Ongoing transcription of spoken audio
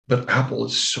but Apple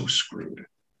is so screwed.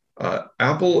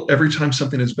 Apple, every time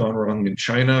something has gone wrong in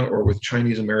China or with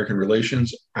Chinese American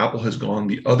relations, Apple has gone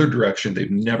the other direction. They've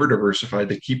never diversified.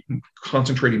 They keep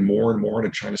concentrating more and more on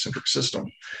a China centric system.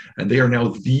 And they are now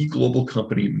the global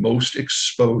company most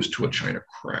exposed to a China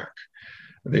crack.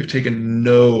 They've taken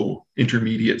no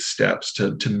intermediate steps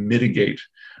to mitigate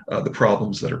the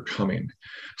problems that are coming.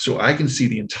 So I can see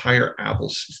the entire Apple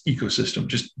ecosystem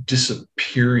just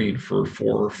disappearing for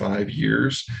 4 or 5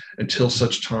 years until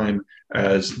such time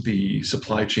as the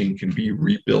supply chain can be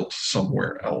rebuilt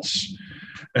somewhere else.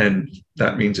 And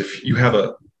that means if you have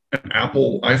an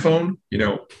Apple iPhone,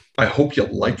 I hope you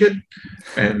like it.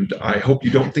 And I hope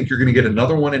you don't think you're going to get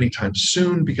another one anytime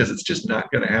soon, because it's just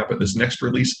not going to happen. This next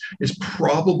release is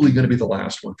probably going to be the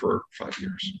last one for 5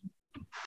 years.